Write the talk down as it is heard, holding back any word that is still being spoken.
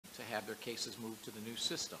have their cases moved to the new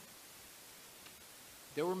system.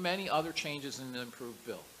 There were many other changes in the improved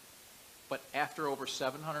bill, but after over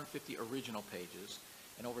 750 original pages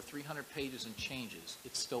and over 300 pages in changes,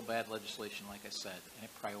 it's still bad legislation, like I said, and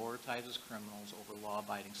it prioritizes criminals over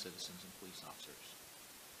law-abiding citizens and police officers.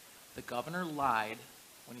 The governor lied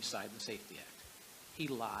when he signed the SAFETY Act. He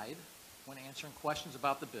lied when answering questions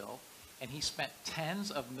about the bill, and he spent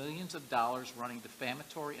tens of millions of dollars running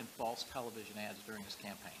defamatory and false television ads during his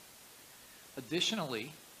campaign.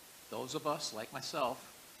 Additionally, those of us, like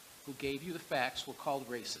myself, who gave you the facts were called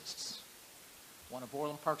racists. One of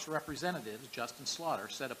Orland Park's representatives, Justin Slaughter,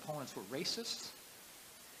 said opponents were racists,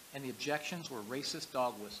 and the objections were racist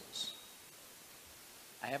dog whistles.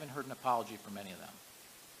 I haven't heard an apology from any of them.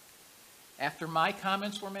 After my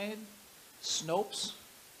comments were made, Snopes,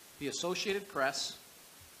 the Associated Press,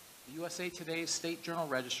 the USA Today's State Journal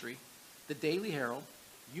Registry, the Daily Herald,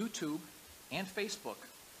 YouTube, and Facebook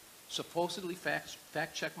supposedly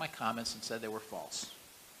fact-checked my comments and said they were false.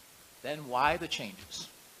 Then why the changes?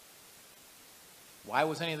 Why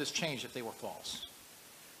was any of this changed if they were false?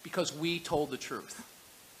 Because we told the truth,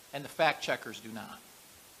 and the fact-checkers do not.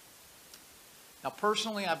 Now,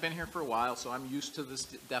 personally, I've been here for a while, so I'm used to this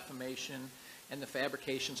defamation and the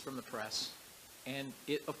fabrications from the press, and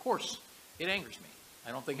of course, it angers me.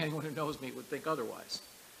 I don't think anyone who knows me would think otherwise.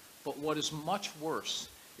 But what is much worse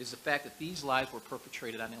is the fact that these lies were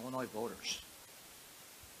perpetrated on Illinois voters,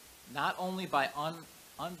 not only by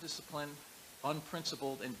undisciplined,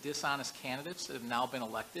 unprincipled, and dishonest candidates that have now been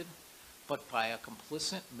elected, but by a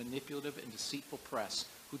complicit, manipulative, and deceitful press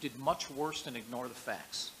who did much worse than ignore the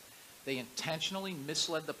facts. They intentionally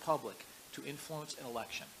misled the public to influence an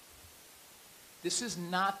election. This is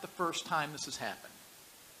not the first time this has happened.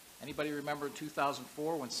 Anybody remember in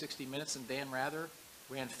 2004 when 60 Minutes and Dan Rather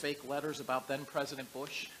ran fake letters about then President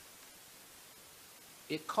Bush?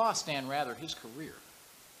 It cost Dan Rather his career.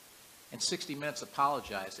 And 60 Minutes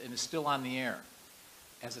apologized and is still on the air,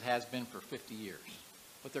 as it has been for 50 years.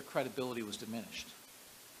 But their credibility was diminished.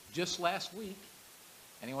 Just last week,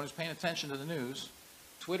 anyone who's paying attention to the news,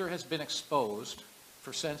 Twitter has been exposed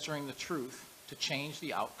for censoring the truth to change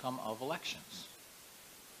the outcome of elections.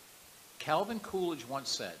 Calvin Coolidge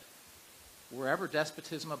once said, "Wherever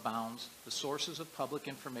despotism abounds, the sources of public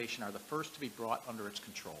information are the first to be brought under its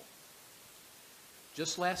control."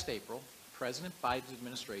 Just last April, President Biden's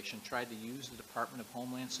administration tried to use the Department of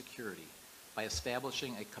Homeland Security by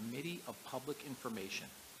establishing a Committee of Public Information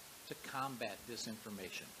to combat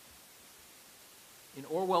disinformation. In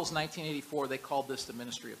Orwell's 1984, they called this the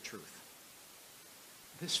Ministry of Truth.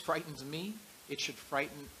 This frightens me. It should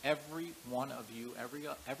frighten every one of you,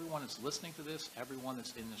 everyone that's listening to this, everyone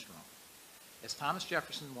that's in this room. As Thomas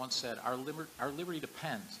Jefferson once said, our liberty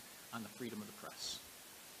depends on the freedom of the press,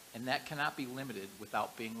 and that cannot be limited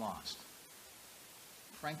without being lost.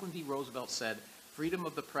 Franklin D. Roosevelt said, "Freedom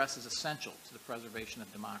of the press is essential to the preservation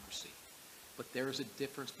of democracy, but there is a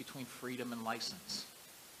difference between freedom and license.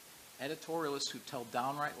 Editorialists who tell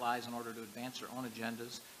downright lies in order to advance their own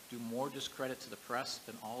agendas do more discredit to the press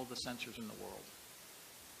than all of the censors in the world.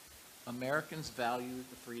 Americans value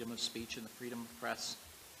the freedom of speech and the freedom of press,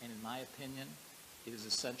 and in my opinion, it is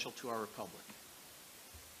essential to our republic.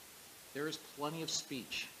 There is plenty of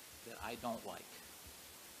speech that I don't like,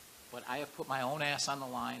 but I have put my own ass on the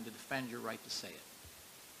line to defend your right to say it.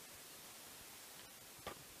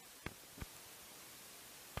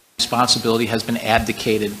 Responsibility has been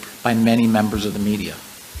abdicated by many members of the media.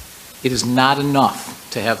 It is not enough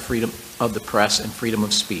to have freedom of the press and freedom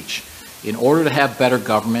of speech. In order to have better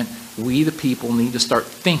government, we the people need to start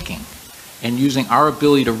thinking and using our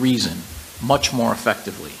ability to reason much more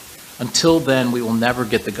effectively. Until then, we will never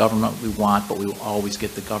get the government we want, but we will always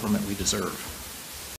get the government we deserve."